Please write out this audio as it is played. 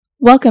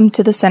Welcome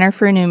to the Center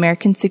for New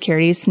American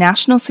Security's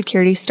National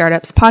Security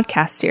Startups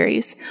podcast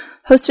series,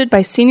 hosted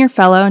by Senior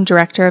Fellow and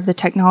Director of the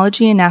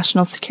Technology and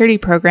National Security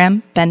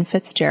Program, Ben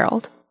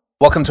Fitzgerald.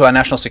 Welcome to our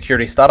National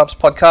Security Startups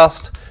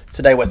podcast.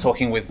 Today we're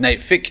talking with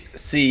Nate Fick,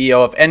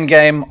 CEO of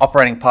Endgame,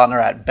 operating partner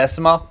at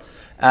Bessemer,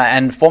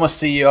 and former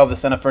CEO of the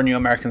Center for New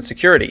American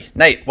Security.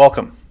 Nate,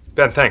 welcome.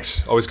 Ben,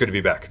 thanks. Always good to be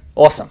back.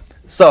 Awesome.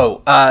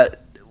 So,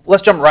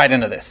 let's jump right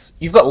into this.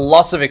 You've got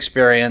lots of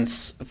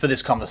experience for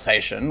this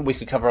conversation. We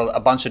could cover a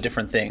bunch of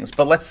different things,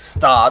 but let's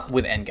start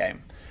with Endgame.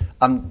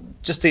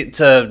 Just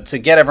to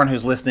get everyone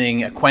who's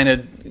listening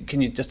acquainted,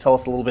 can you just tell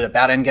us a little bit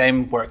about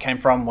Endgame, where it came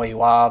from, where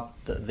you are,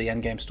 the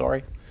Endgame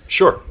story?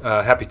 Sure,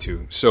 happy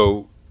to.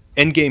 So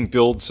Endgame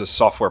builds a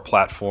software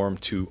platform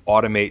to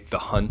automate the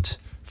hunt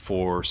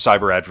for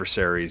cyber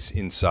adversaries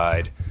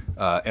inside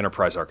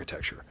enterprise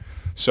architecture.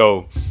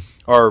 So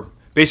our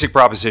basic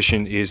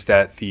proposition is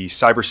that the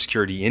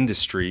cybersecurity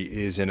industry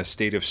is in a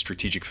state of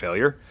strategic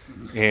failure,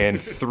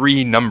 and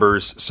three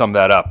numbers sum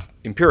that up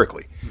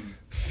empirically.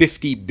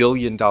 $50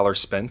 billion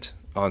spent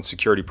on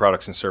security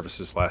products and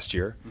services last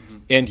year,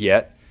 and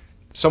yet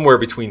somewhere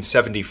between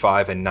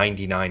 75 and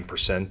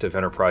 99% of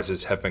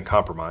enterprises have been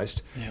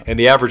compromised. Yep. And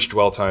the average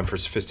dwell time for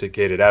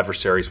sophisticated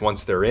adversaries,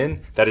 once they're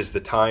in, that is the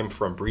time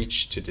from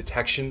breach to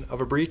detection of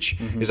a breach,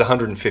 is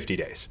 150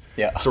 days.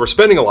 Yeah. So we're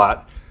spending a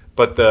lot,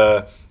 but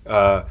the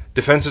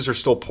defenses are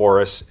still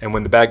porous, and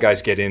when the bad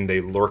guys get in,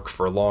 they lurk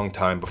for a long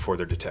time before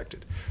they're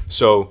detected.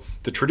 So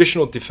the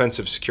traditional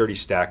defensive security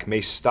stack may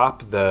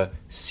stop the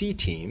C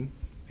team,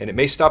 and it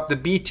may stop the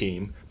B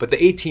team, but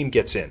the A team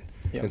gets in.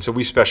 Yep. And so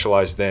we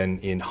specialize then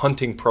in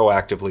hunting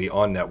proactively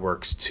on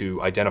networks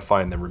to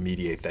identify and then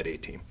remediate that A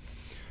team.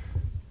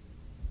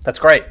 That's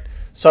great.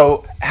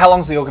 So how long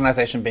has the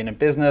organization been in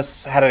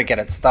business? How did it get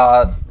its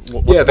start?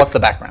 What's the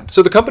background?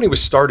 So the company was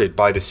started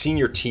by the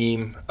senior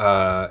team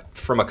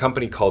from a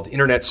company called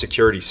Internet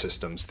Security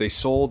Systems. They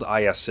sold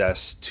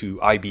ISS to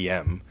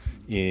IBM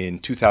in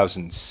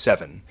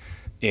 2007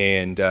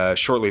 and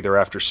shortly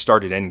thereafter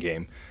started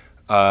Endgame.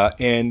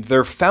 And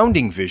their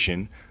founding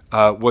vision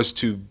was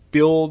to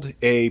build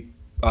a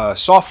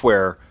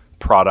software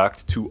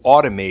product to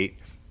automate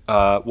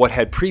what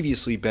had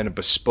previously been a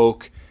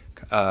bespoke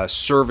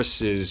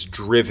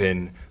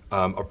services-driven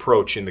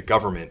approach in the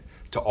government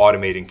to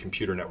automating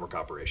computer network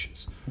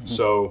operations.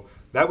 So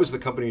that was the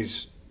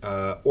company's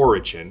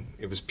origin.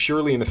 It was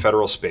purely in the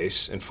federal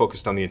space and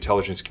focused on the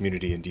intelligence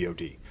community and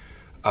DoD.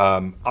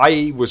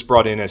 I was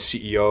brought in as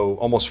CEO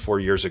almost 4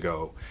 years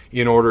ago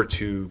in order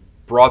to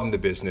broaden the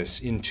business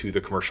into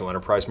the commercial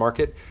enterprise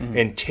market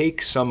and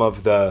take some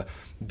of the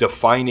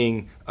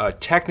defining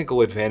technical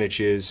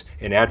advantages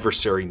and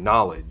adversary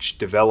knowledge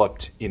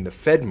developed in the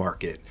Fed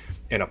market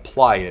and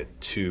apply it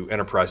to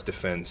enterprise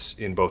defense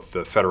in both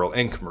the federal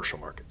and commercial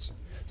markets.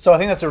 So I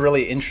think that's a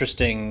really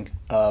interesting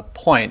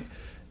point.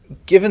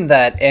 Given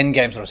that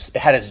Endgame sort of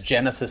had its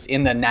genesis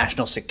in the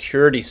national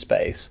security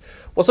space,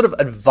 what sort of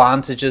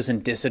advantages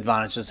and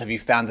disadvantages have you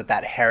found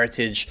that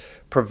heritage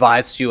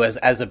provides to you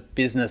as a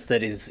business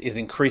that is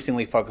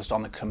increasingly focused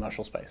on the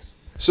commercial space?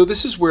 So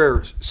this is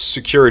where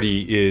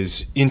security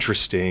is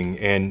interesting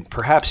and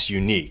perhaps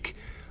unique.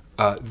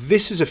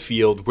 This is a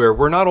field where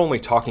we're not only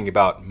talking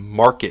about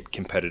market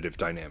competitive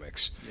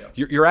dynamics,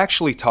 you're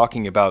actually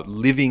talking about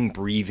living,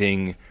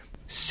 breathing,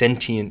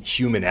 sentient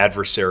human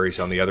adversaries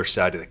on the other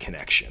side of the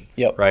connection,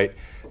 right?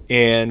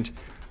 And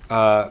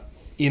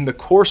in the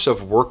course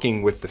of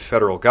working with the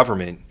federal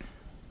government,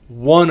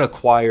 one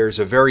acquires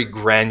a very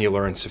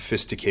granular and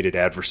sophisticated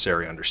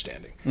adversary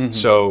understanding.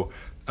 So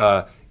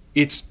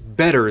it's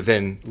better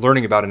than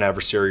learning about an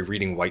adversary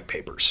reading white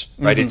papers,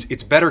 right?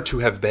 It's better to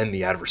have been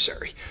the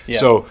adversary. Yeah.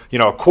 So,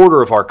 a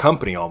quarter of our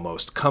company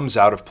almost comes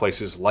out of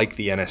places like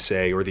the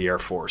NSA or the Air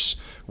Force,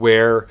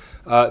 where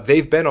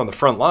they've been on the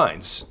front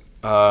lines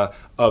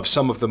of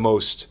some of the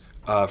most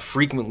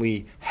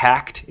frequently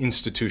hacked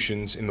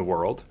institutions in the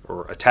world,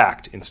 or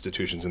attacked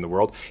institutions in the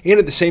world, and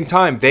at the same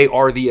time, they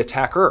are the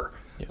attacker.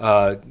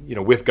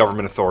 With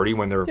government authority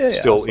when they're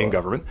still in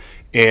government,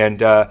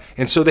 and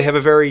so they have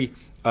a very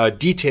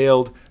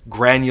detailed,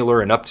 granular,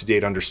 and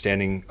up-to-date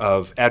understanding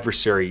of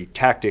adversary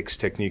tactics,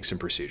 techniques, and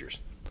procedures.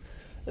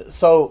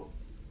 So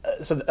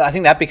I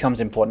think that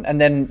becomes important. And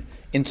then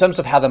in terms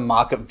of how the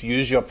market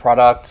views your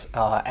product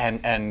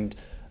and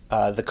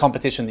the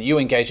competition that you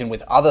engage in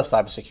with other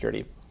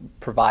cybersecurity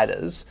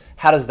providers,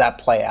 how does that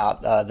play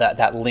out,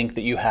 that link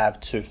that you have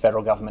to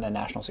federal government and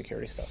national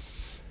security stuff?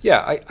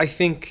 Yeah, I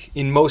think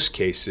in most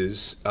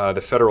cases,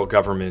 the federal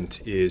government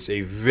is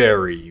a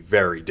very,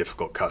 very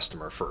difficult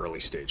customer for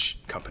early stage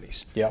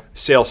companies. Yeah.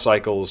 Sales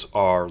cycles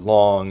are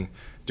long,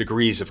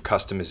 degrees of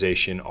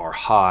customization are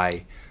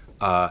high.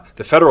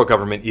 The federal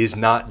government is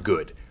not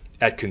good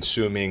at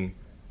consuming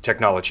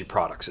technology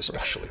products,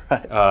 especially,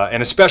 right.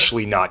 And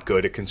especially not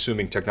good at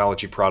consuming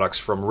technology products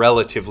from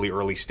relatively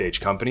early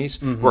stage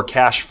companies where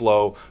cash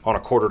flow on a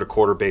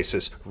quarter-to-quarter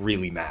basis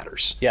really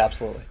matters. Yeah,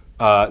 absolutely.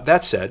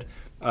 That said,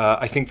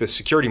 I think the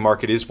security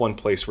market is one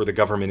place where the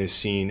government is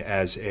seen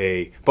as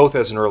both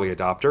as an early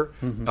adopter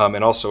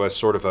and also as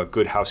sort of a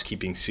good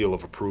housekeeping seal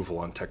of approval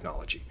on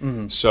technology.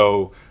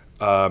 So,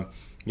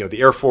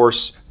 the Air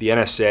Force, the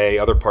NSA,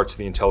 other parts of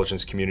the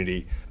intelligence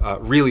community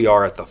really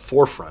are at the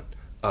forefront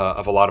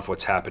of a lot of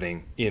what's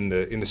happening in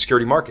the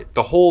security market.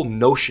 The whole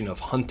notion of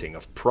hunting,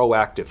 of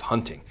proactive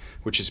hunting,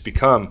 which has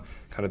become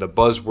kind of the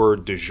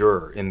buzzword du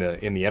jour in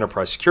the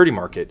enterprise security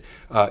market,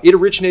 it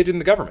originated in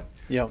the government.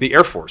 Yeah. The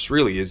Air Force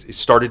really is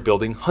started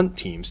building hunt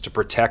teams to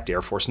protect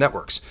Air Force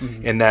networks.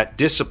 And that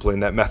discipline,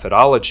 that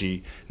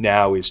methodology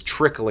now is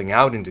trickling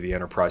out into the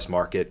enterprise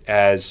market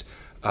as,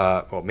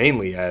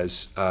 mainly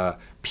as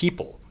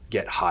people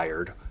get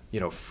hired,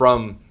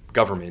 from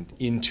government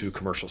into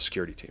commercial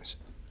security teams.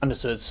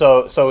 Understood.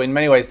 So in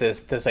many ways,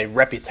 there's a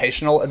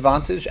reputational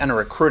advantage and a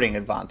recruiting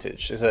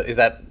advantage. Is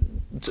that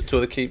two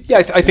of the key? Yeah,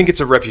 I think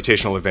it's a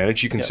reputational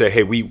advantage. You can say,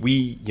 hey,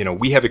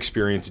 we have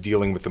experience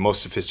dealing with the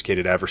most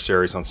sophisticated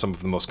adversaries on some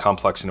of the most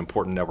complex and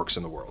important networks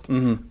in the world.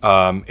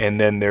 And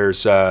then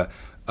there's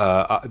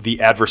the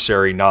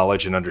adversary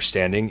knowledge and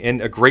understanding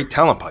and a great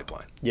talent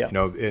pipeline. Yeah.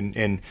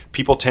 And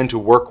people tend to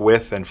work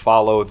with and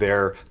follow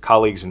their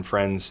colleagues and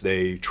friends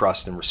they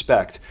trust and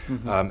respect.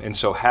 And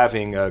so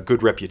having a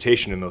good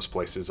reputation in those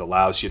places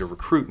allows you to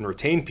recruit and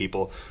retain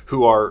people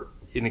who are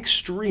in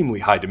extremely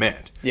high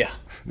demand. Yeah.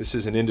 This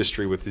is an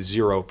industry with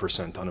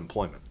 0%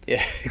 unemployment.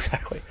 Yeah,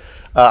 exactly.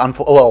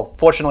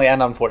 Fortunately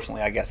and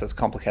unfortunately, I guess it's a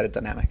complicated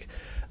dynamic.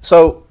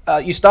 So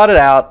you started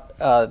out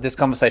this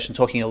conversation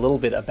talking a little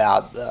bit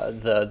about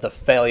the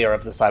failure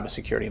of the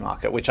cybersecurity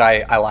market, which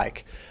I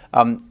like.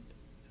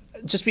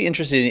 Just be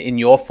interested in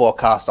your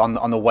forecast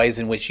on the ways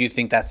in which you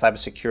think that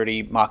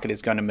cybersecurity market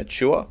is going to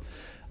mature.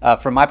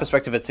 From my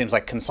perspective, it seems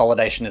like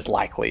consolidation is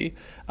likely.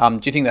 Do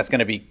you think that's going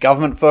to be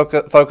government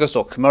focused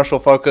or commercial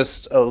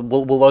focused?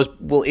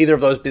 Will either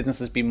of those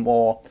businesses be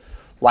more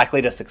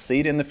likely to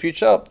succeed in the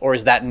future, or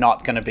is that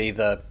not going to be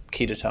the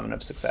key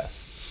determinant of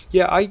success?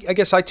 Yeah, I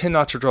guess I tend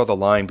not to draw the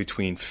line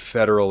between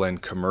federal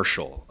and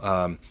commercial.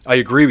 I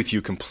agree with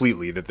you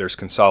completely that there's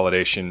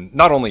consolidation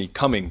not only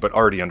coming but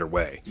already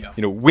underway. Yeah.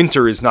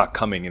 Winter is not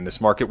coming in this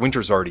market.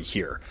 Winter's already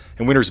here,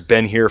 and winter's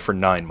been here for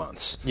 9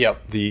 months.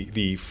 Yep.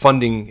 The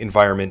funding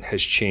environment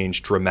has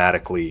changed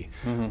dramatically.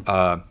 There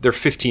are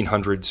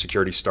 1,500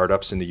 security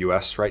startups in the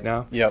U.S. right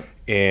now. Yep.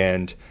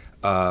 And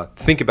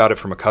think about it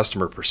from a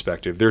customer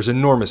perspective. There's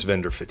enormous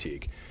vendor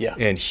fatigue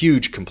and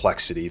huge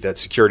complexity that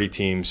security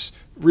teams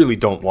really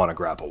don't want to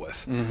grapple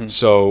with.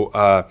 So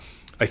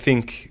I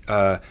think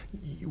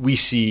we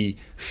see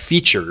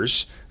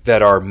features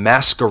that are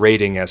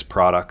masquerading as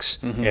products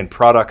and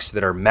products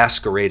that are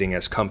masquerading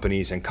as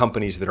companies and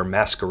companies that are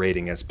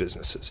masquerading as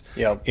businesses.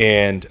 Yep.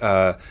 And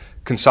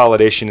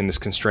consolidation in this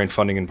constrained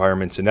funding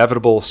environment is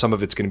inevitable. Some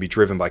of it's going to be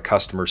driven by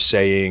customers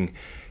saying,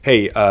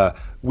 hey,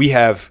 we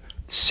have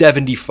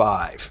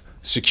 75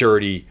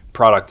 security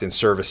product and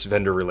service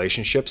vendor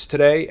relationships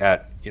today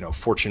at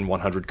Fortune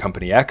 100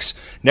 company X.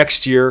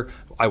 Next year,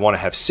 I want to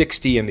have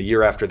 60, and the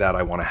year after that,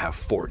 I want to have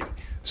 40.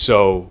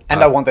 So,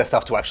 I want their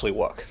stuff to actually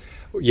work.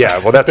 Yeah,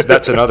 well,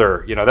 that's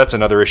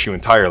another issue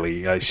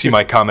entirely. I see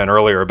my comment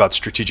earlier about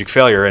strategic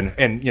failure,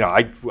 and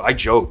I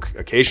joke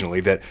occasionally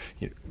that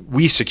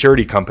we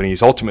security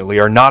companies ultimately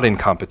are not in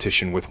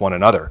competition with one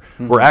another.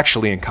 We're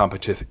actually in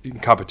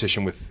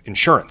competition with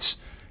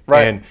insurance.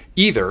 Right. And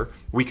either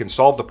we can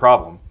solve the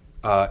problem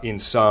in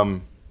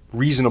some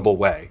reasonable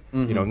way,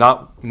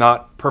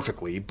 not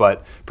perfectly,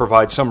 but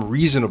provide some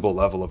reasonable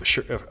level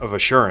of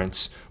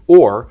assurance,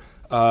 or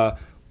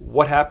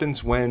what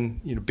happens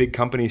when big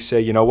companies say,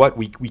 you know what,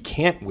 we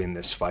can't win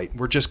this fight,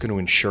 we're just going to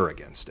insure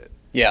against it.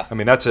 Yeah. I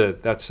mean, that's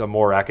a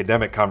more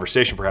academic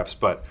conversation perhaps,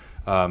 but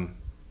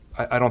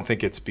I don't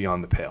think it's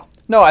beyond the pale.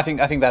 No, I think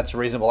that's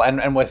reasonable,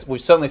 and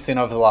we've certainly seen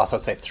over the last,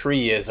 I'd say, 3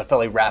 years, a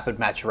fairly rapid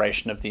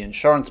maturation of the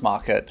insurance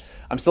market.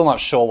 I'm still not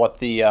sure what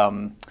the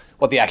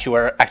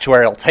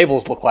actuarial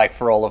tables look like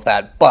for all of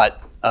that, but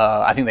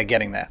I think they're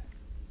getting there.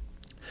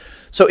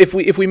 So if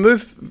we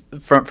move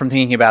from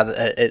thinking about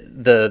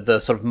the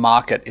sort of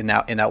market in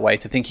that way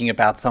to thinking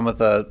about some of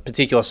the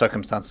particular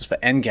circumstances for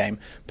Endgame,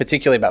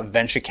 particularly about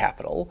venture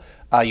capital,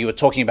 you were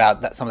talking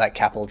about some of that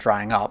capital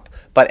drying up,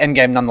 but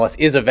Endgame nonetheless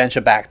is a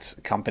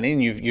venture-backed company,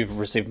 and you've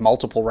received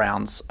multiple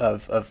rounds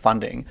of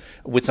funding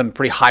with some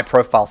pretty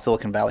high-profile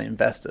Silicon Valley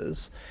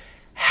investors.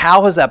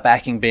 How has that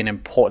backing been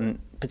important,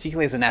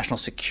 particularly as a national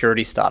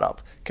security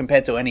startup,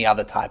 compared to any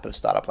other type of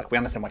startup? Like, we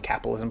understand why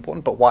capital is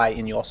important, but why,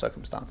 in your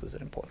circumstances, is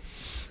it important?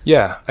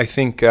 Yeah, I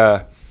think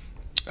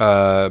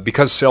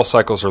because sales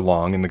cycles are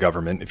long in the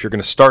government, if you're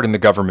going to start in the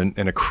government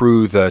and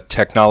accrue the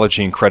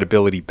technology and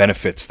credibility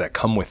benefits that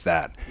come with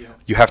that,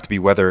 you have to be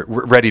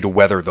ready to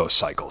weather those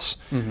cycles.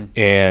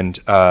 And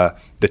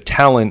the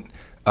talent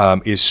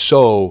is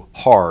so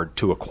hard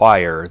to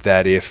acquire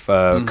that if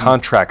a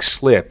contract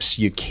slips,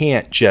 you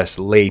can't just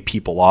lay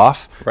people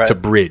off to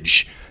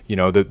bridge.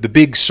 The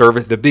big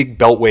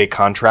beltway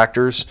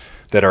contractors,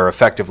 that are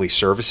effectively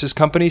services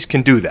companies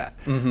can do that,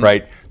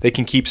 right? They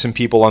can keep some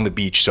people on the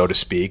beach, so to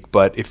speak,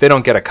 but if they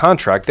don't get a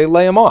contract, they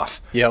lay them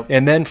off. Yep.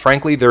 And then,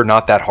 frankly, they're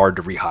not that hard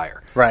to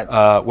rehire. Right.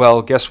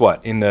 Well, guess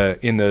what? In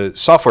the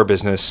software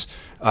business,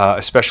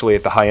 especially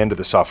at the high end of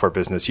the software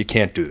business, you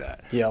can't do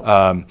that.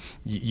 Yep.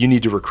 You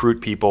need to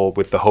recruit people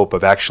with the hope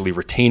of actually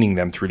retaining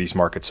them through these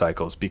market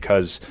cycles,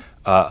 because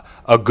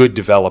a great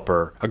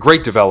developer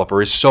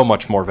is so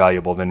much more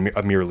valuable than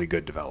a merely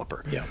good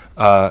developer.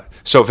 Yeah.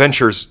 So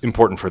venture's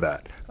important for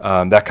that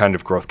kind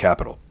of growth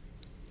capital.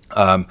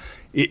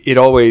 It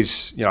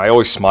always, I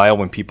always smile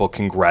when people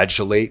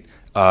congratulate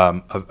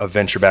a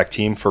venture-backed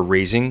team for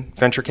raising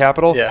venture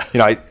capital. Yeah.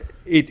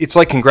 It's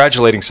like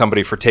congratulating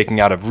somebody for taking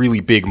out a really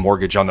big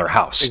mortgage on their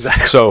house.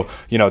 Exactly. So,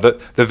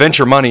 the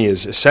venture money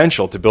is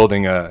essential to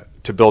building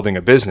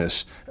a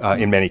business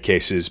in many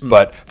cases,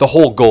 but the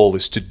whole goal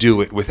is to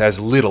do it with as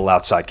little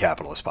outside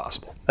capital as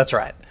possible. That's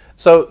right.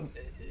 So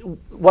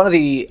one of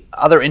the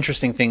other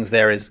interesting things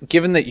there is,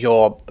 given that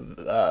your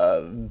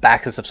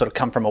backers have sort of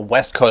come from a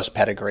West Coast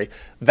pedigree,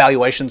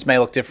 valuations may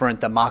look different,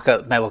 the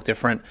market may look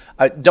different.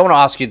 I don't want to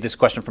ask you this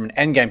question from an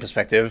endgame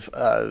perspective,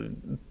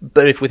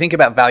 but if we think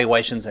about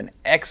valuations and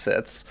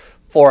exits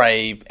for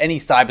any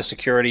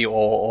cybersecurity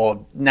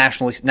or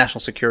national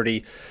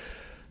security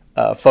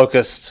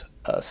focused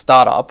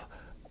startup,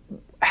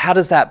 how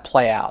does that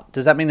play out?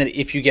 Does that mean that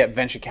if you get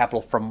venture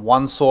capital from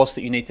one source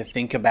that you need to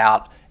think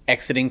about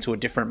exiting to a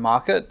different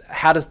market?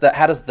 How does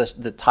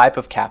the type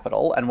of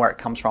capital and where it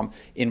comes from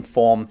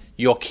inform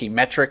your key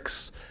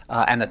metrics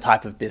and the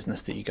type of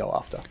business that you go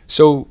after?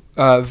 So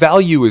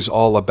value is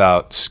all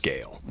about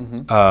scale.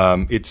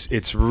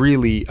 It's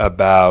really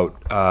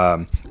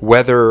about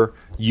whether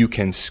you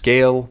can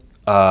scale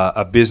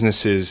a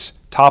business's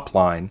top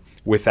line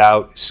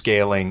without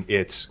scaling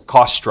its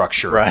cost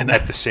structure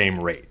at the same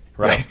rate.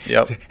 Right?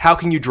 Yep. How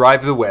can you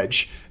drive the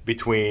wedge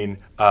between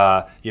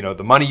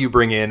the money you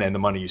bring in and the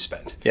money you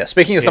spend? Yeah.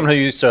 Speaking as someone who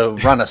used to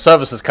run a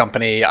services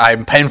company,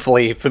 I'm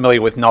painfully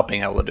familiar with not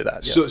being able to do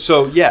that. Yes.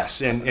 So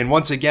yes, and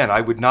once again, I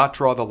would not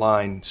draw the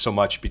line so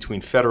much between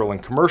federal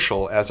and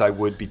commercial as I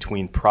would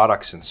between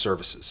products and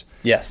services.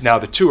 Yes. Now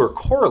the two are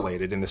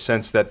correlated in the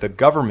sense that the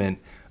government,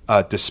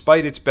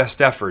 despite its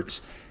best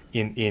efforts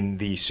in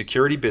the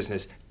security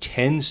business,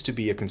 tends to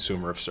be a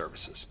consumer of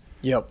services.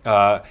 Yep.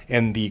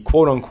 And the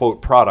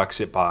quote-unquote products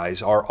it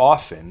buys are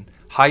often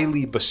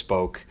highly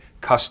bespoke,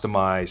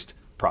 customized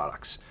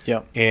products.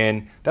 Yep.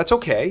 And that's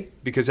okay,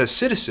 because as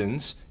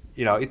citizens,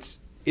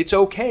 it's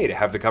okay to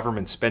have the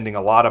government spending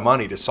a lot of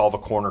money to solve a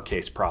corner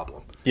case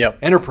problem.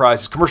 Yep.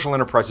 Commercial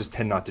enterprises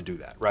tend not to do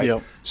that, right?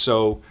 Yep.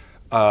 So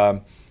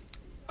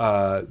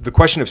the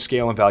question of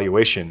scale and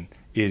valuation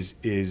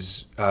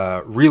is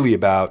really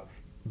about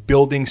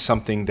building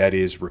something that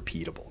is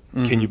repeatable.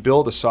 Can you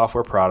build a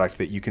software product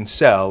that you can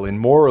sell in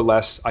more or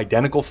less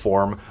identical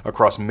form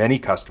across many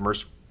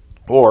customers?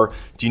 Or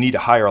do you need to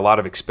hire a lot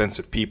of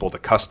expensive people to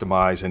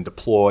customize and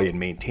deploy and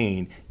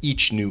maintain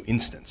each new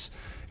instance?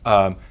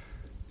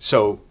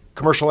 So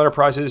commercial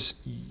enterprises,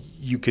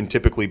 you can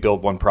typically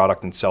build one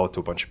product and sell it to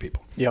a bunch of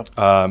people. Yep.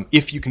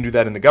 If you can do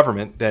that in the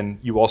government, then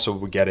you also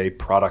would get a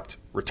product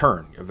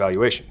return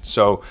evaluation.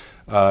 So,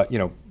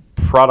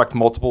 product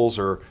multiples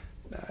are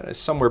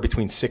somewhere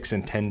between 6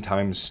 and 10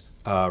 times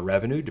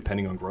revenue,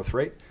 depending on growth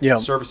rate. Yep.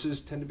 Services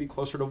tend to be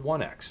closer to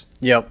 1x.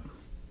 Yep.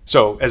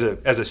 So as a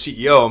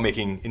CEO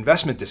making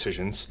investment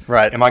decisions,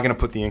 right, am I going to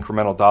put the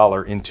incremental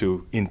dollar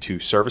into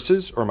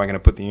services, or am I going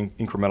to put the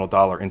incremental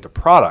dollar into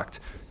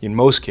product? In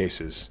most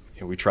cases,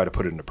 we try to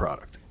put it into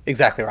product.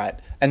 Exactly right.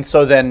 And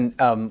so then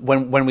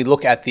when we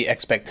look at the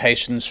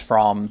expectations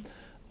from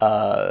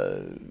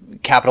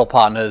capital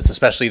partners,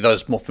 especially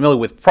those more familiar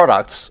with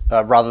products,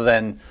 rather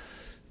than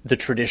the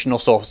traditional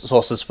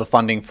sources for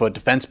funding for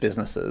defense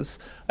businesses,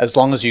 as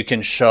long as you can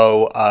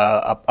show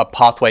a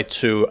pathway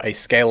to a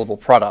scalable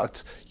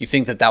product, you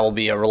think that will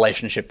be a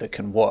relationship that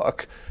can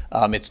work.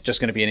 It's just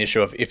going to be an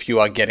issue of if you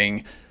are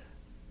getting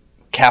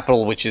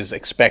capital which is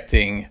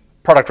expecting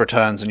product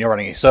returns and you're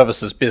running a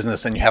services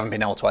business and you haven't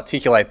been able to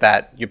articulate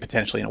that, you're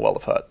potentially in a world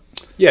of hurt.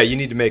 Yeah, you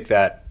need to make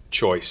that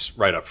choice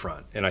right up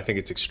front. And I think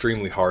it's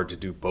extremely hard to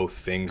do both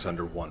things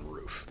under one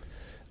roof.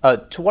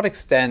 To what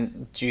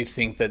extent do you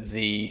think that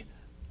the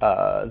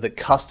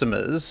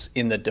customers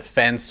in the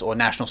defense or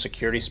national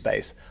security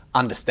space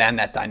understand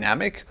that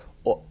dynamic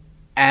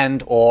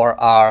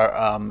or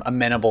are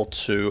amenable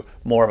to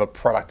more of a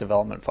product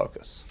development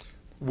focus?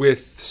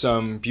 With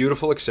some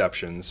beautiful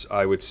exceptions,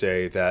 I would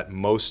say that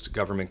most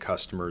government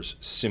customers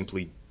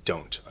simply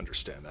don't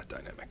understand that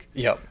dynamic.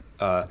 Yep.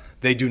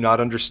 They do not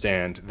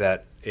understand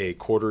that a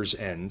quarter's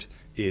end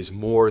is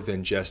more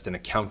than just an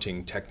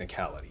accounting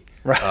technicality.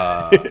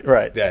 Right.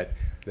 Right.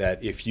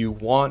 That if you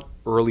want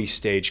early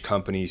stage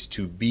companies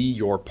to be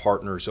your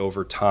partners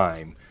over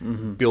time,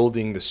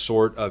 building the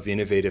sort of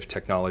innovative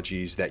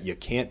technologies that you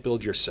can't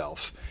build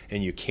yourself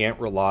and you can't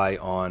rely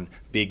on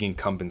big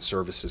incumbent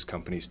services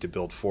companies to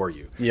build for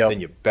you,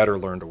 then you better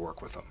learn to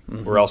work with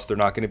them, or else they're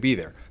not going to be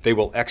there. They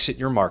will exit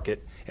your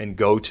market and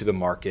go to the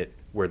market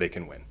where they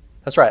can win.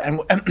 That's right.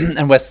 And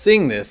and we're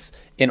seeing this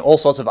in all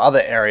sorts of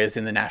other areas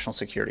in the national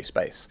security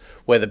space,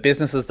 where the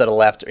businesses that are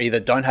left either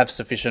don't have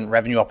sufficient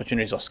revenue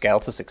opportunities or scale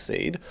to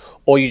succeed,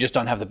 or you just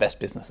don't have the best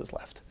businesses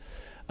left.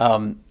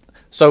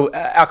 So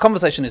our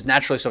conversation is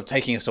naturally sort of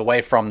taking us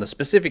away from the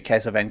specific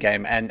case of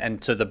Endgame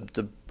and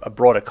to a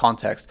broader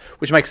context,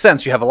 which makes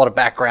sense. You have a lot of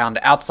background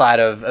outside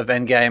of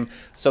Endgame,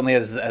 certainly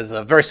as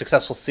a very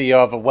successful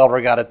CEO of a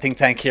well-regarded think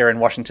tank here in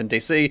Washington,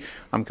 D.C.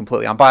 I'm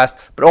completely unbiased,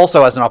 but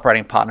also as an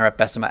operating partner at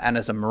Bessemer and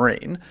as a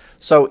Marine.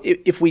 So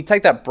if we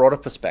take that broader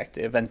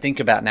perspective and think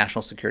about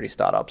national security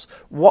startups,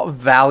 what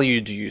value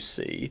do you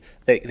see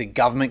that the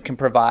government can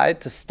provide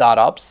to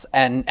startups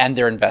and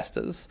their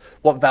investors?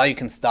 What value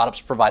can startups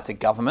provide to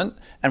government?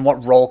 And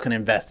what role can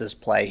investors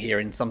play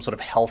here in some sort of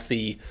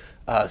healthy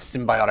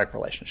symbiotic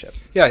relationship?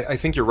 Yeah, I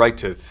think you're right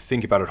to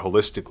think about it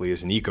holistically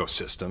as an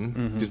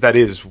ecosystem, because that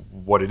is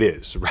what it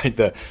is, right?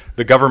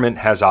 The government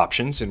has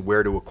options in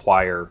where to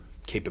acquire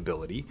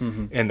capability,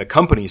 and the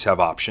companies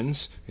have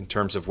options in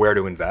terms of where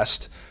to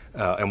invest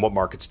and what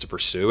markets to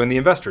pursue, and the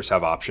investors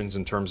have options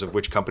in terms of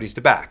which companies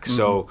to back.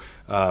 So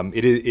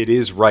it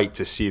is right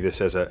to see this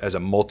as a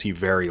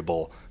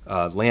multivariable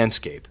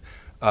landscape.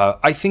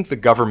 I think the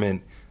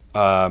government,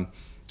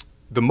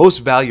 the most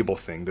valuable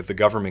thing that the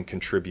government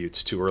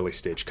contributes to early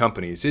stage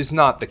companies is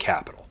not the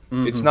capital.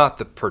 It's not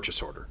the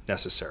purchase order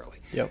necessarily.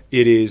 Yep.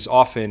 It is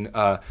often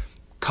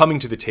coming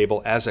to the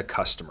table as a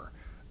customer,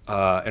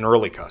 an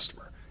early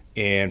customer,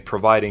 and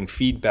providing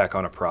feedback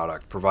on a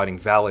product, providing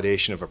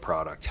validation of a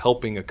product,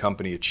 helping a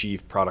company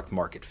achieve product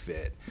market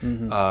fit.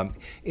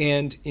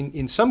 And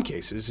in some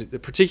cases,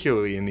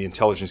 particularly in the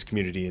intelligence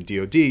community and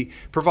DoD,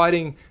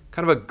 providing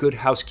kind of a good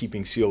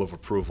housekeeping seal of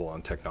approval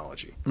on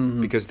technology,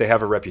 because they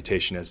have a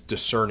reputation as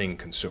discerning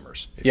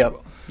consumers, if you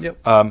will.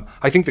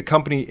 I think the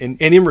company, and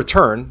in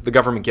return, the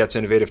government gets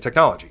innovative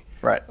technology,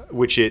 Right.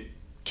 which it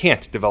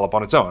can't develop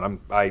on its own.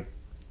 I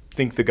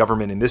think the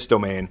government in this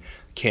domain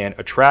can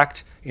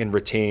attract and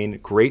retain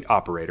great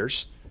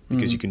operators,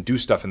 because you can do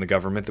stuff in the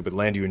government that would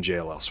land you in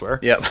jail elsewhere.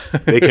 Yep.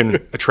 They can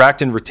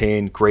attract and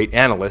retain great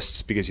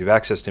analysts, because you have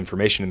access to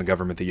information in the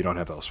government that you don't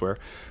have elsewhere.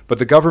 But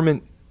the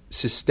government,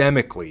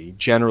 systemically,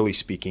 generally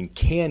speaking,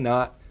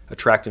 cannot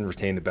attract and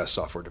retain the best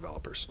software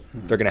developers.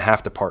 They're going to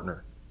have to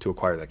partner to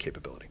acquire that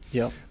capability.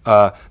 Yep.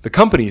 The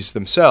companies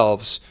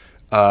themselves,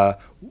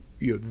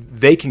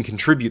 they can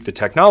contribute the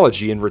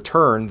technology. In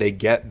return, they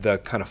get the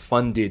kind of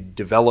funded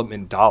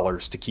development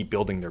dollars to keep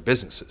building their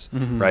businesses,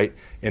 right?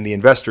 And the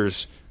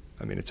investors,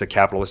 I mean, it's a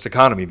capitalist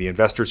economy. The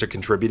investors are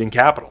contributing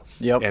capital,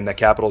 and that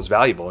capital is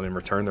valuable, and in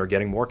return, they're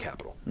getting more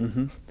capital.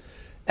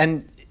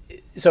 And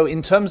so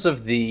in terms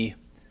of the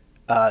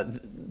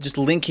just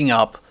linking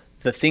up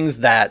the things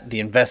that the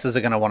investors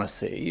are going to want to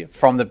see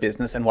from the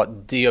business and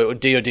what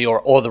DoD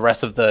or the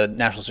rest of the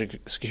national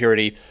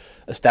security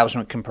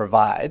establishment can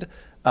provide,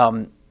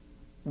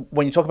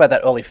 when you talk about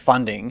that early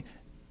funding,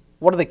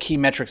 what are the key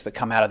metrics that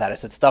come out of that?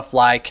 Is it stuff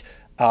like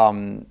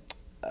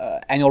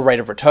annual rate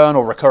of return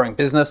or recurring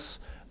business?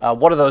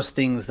 What are those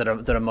things that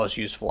are most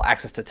useful?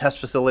 Access to test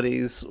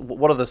facilities?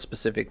 What are the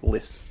specific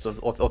lists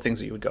or things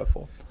that you would go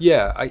for?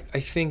 Yeah, I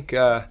think,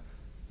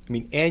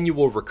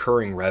 annual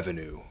recurring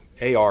revenue,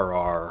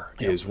 ARR,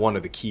 is one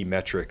of the key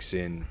metrics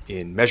in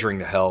measuring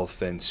the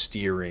health and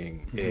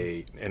steering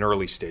an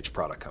early stage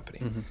product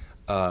company.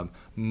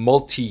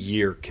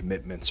 Multi-year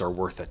commitments are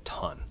worth a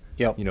ton.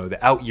 The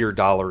out-year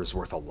dollar is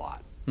worth a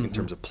lot in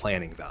terms of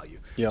planning value.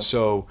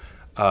 So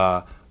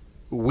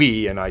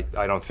we, and I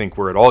don't think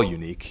we're at all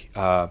unique,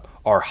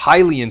 are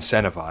highly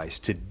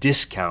incentivized to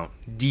discount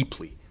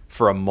deeply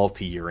for a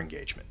multi-year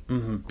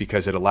engagement,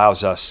 because it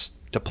allows us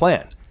to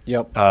plan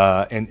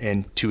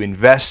and to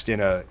invest in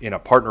a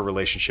partner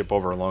relationship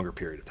over a longer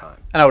period of time.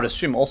 And I would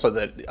assume also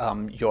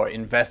that your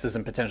investors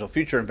and potential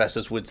future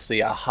investors would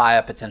see a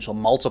higher potential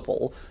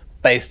multiple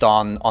based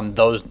on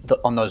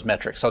those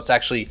metrics. So it's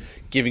actually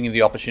giving you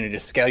the opportunity to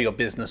scale your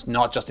business,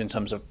 not just in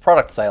terms of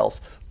product sales,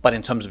 but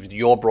in terms of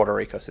your broader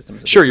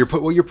ecosystem. Sure,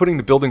 you're putting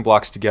the building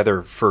blocks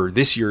together for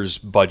this year's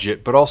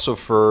budget, but also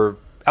for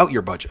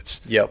out-year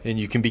budgets. And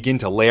you can begin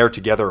to layer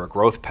together a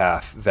growth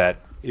path that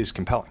is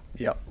compelling.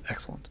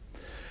 Excellent.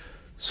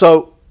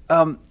 So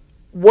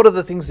what are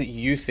the things that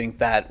you think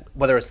that,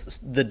 whether it's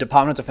the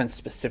Department of Defense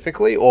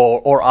specifically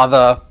or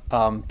other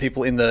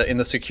people in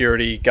the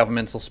security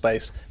governmental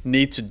space,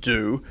 need to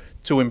do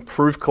to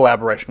improve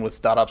collaboration with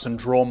startups and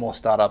draw more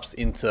startups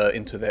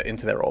into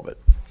their orbit?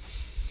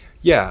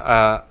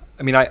 I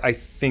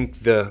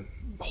think the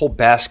whole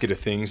basket of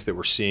things that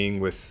we're seeing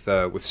with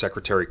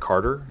Secretary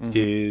Carter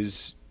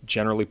is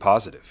generally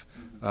positive.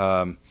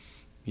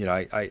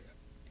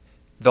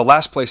 The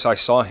last place I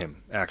saw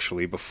him,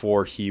 actually,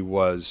 before he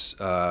was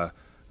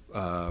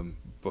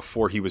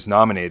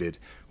nominated,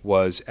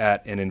 was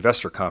at an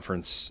investor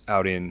conference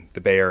out in the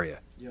Bay Area.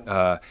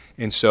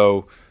 And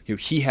so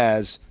he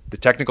has the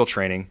technical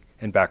training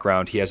and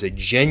background. He has a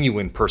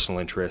genuine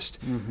personal interest.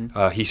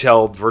 He's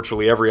held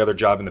virtually every other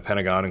job in the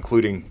Pentagon,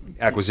 including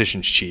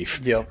acquisitions chief.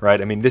 Yep.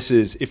 Right? I mean, this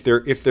is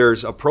if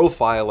there's a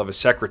profile of a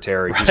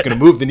secretary who's going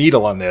to move the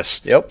needle on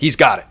this, he's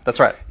got it. That's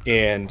right.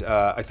 And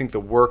I think the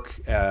work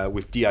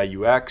with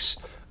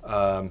DIUX,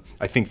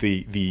 I think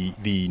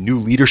the new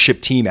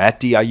leadership team at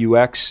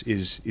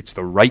DIUX it's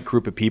the right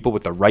group of people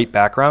with the right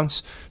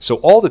backgrounds. So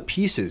all the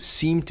pieces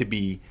seem to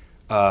be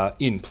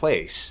in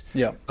place.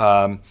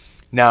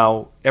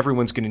 Now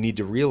everyone's going to need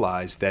to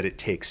realize that it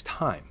takes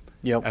time.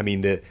 I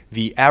mean,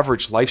 the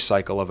average life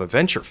cycle of a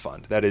venture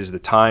fund, that is the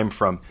time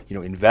from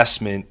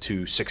investment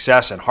to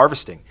success and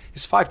harvesting,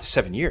 is 5 to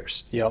 7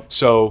 years.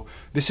 So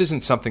this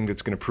isn't something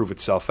that's going to prove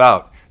itself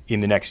out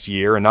in the next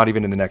year and not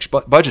even in the next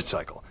budget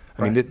cycle.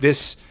 I mean,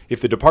 if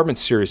the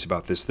department's serious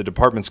about this, the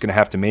department's going to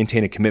have to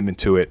maintain a commitment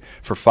to it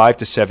for 5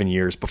 to 7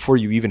 years before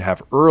you even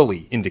have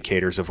early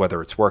indicators of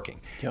whether it's working.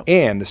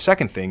 And the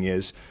second thing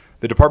is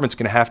the department's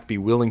going to have to be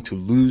willing to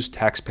lose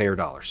taxpayer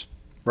dollars.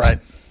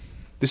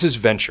 This is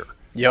venture.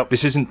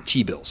 This isn't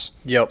T-bills.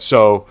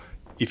 So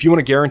if you want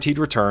a guaranteed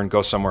return,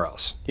 go somewhere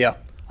else.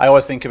 I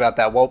always think about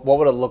that. What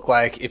would it look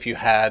like if you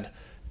had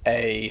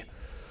an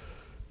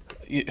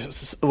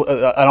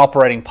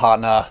operating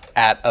partner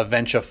at a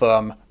venture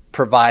firm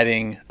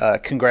providing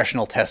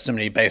congressional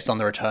testimony based on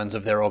the returns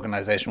of their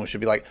organization, which would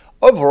be like,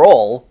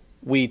 overall,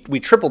 we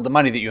tripled the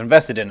money that you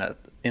invested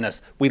in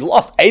us. We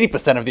lost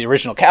 80% of the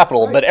original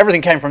capital, but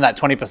everything came from that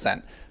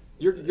 20%.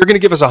 You're going to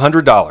give us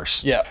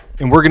 $100,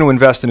 and we're going to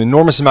invest an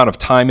enormous amount of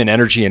time and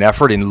energy and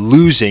effort in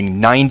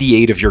losing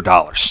 98 of your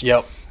dollars.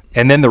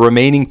 And then the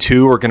remaining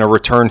 2 are going to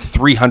return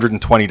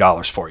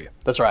 $320 for you.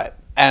 That's right.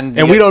 And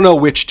we don't know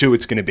which 2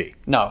 it's going to be.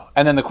 No.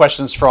 And then the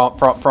questions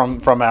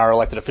from our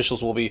elected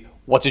officials will be,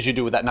 what did you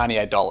do with that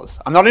 $98?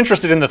 I'm not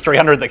interested in the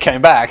 300 that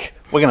came back.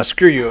 We're going to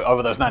screw you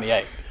over those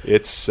 98.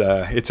 It's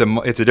a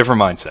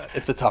different mindset.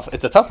 It's a tough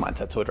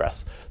mindset to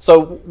address.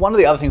 So one of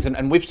the other things,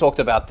 and we've talked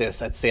about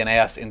this at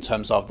CNAS in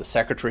terms of the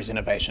Secretary's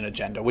innovation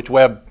agenda, which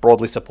we're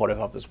broadly supportive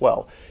of as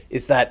well,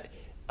 is that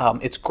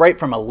it's great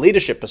from a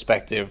leadership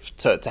perspective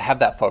to have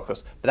that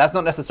focus, but that's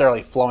not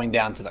necessarily flowing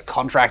down to the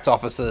contracts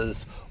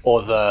officers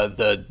or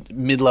the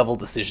mid-level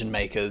decision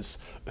makers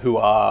who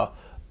are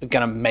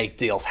going to make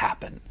deals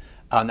happen.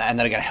 And that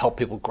are going to help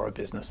people grow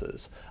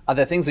businesses. Are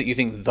there things that you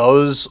think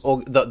those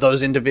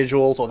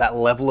individuals or that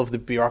level of the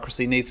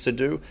bureaucracy needs to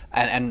do?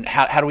 And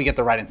how do we get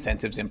the right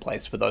incentives in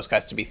place for those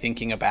guys to be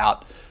thinking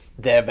about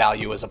their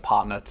value as a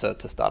partner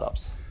to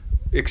startups?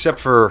 Except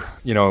for,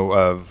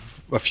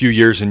 a few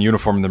years in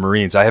uniform in the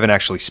Marines, I haven't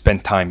actually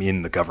spent time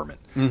in the government.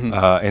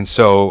 And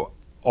so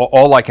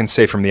all I can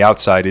say from the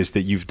outside is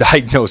that you've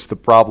diagnosed the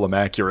problem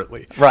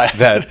accurately.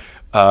 That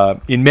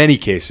in many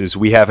cases,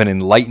 we have an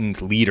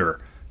enlightened leader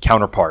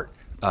counterpart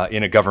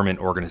in a government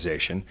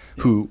organization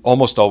who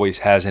almost always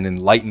has an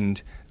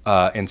enlightened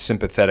and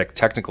sympathetic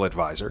technical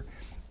advisor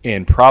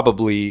and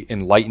probably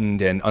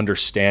enlightened and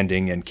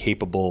understanding and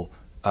capable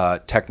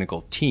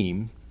technical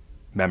team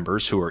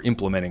members who are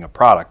implementing a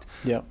product,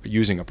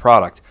 using a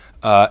product.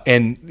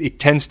 And it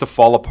tends to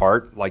fall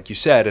apart, like you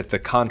said, at the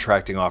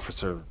contracting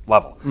officer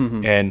level.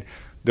 And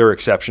there are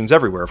exceptions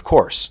everywhere, of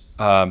course.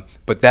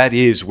 But that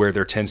is where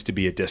there tends to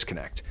be a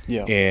disconnect.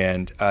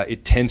 And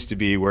it tends to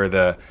be where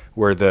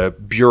the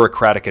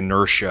bureaucratic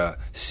inertia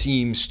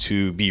seems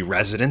to be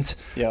resident.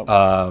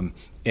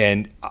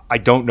 And I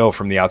don't know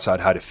from the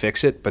outside how to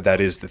fix it, but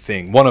that is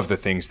one of the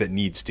things that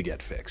needs to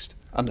get fixed.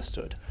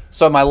 Understood.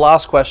 So my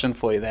last question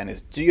for you then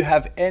is, do you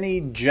have any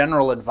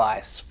general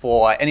advice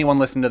for anyone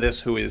listening to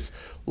this who is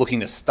looking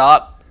to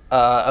start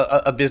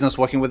a business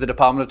working with the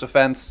Department of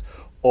Defense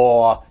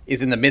or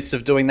is in the midst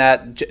of doing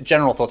that?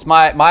 General thoughts.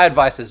 My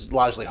advice is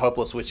largely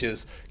hopeless, which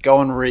is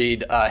go and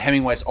read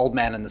Hemingway's Old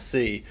Man and the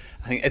Sea.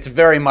 I think it's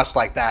very much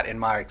like that in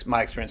my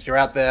experience. You're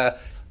out there.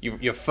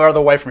 You're further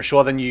away from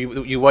shore than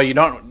you were. You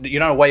don't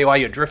know where you are.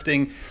 You're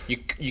drifting. You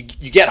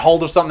get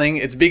hold of something.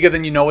 It's bigger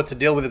than you know what to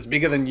deal with. It's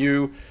bigger than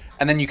you,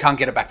 and then you can't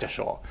get it back to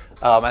shore.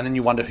 And then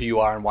you wonder who you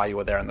are and why you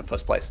were there in the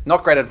first place.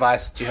 Not great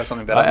advice. Do you have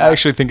something better? I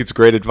actually think it's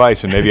great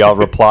advice, and maybe I'll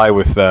reply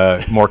with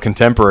more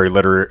contemporary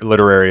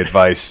literary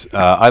advice.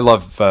 I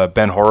love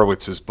Ben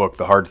Horowitz's book,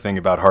 The Hard Thing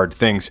About Hard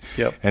Things.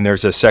 And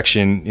there's a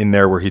section in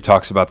there where he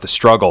talks about the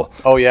struggle.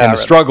 And the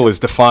struggle is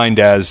defined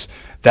as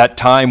that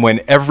time when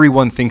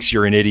everyone thinks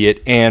you're an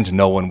idiot and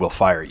no one will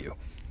fire you.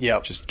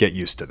 Just get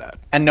used to that.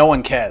 And no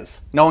one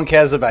cares. No one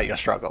cares about your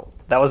struggle.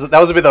 That was a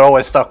bit that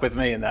always stuck with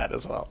me in that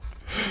as well.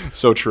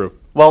 So true.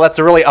 Well, that's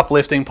a really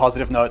uplifting,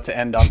 positive note to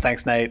end on.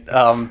 Thanks, Nate.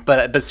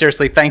 But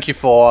seriously, thank you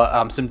for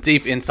some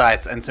deep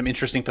insights and some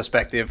interesting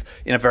perspective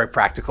in a very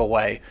practical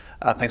way.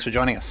 Thanks for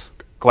joining us.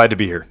 Glad to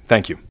be here.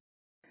 Thank you.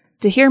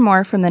 To hear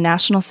more from the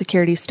National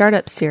Security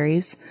Startups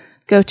series,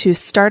 go to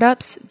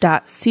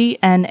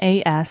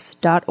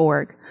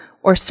startups.cnas.org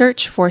or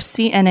search for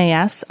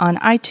CNAS on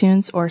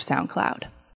iTunes or SoundCloud.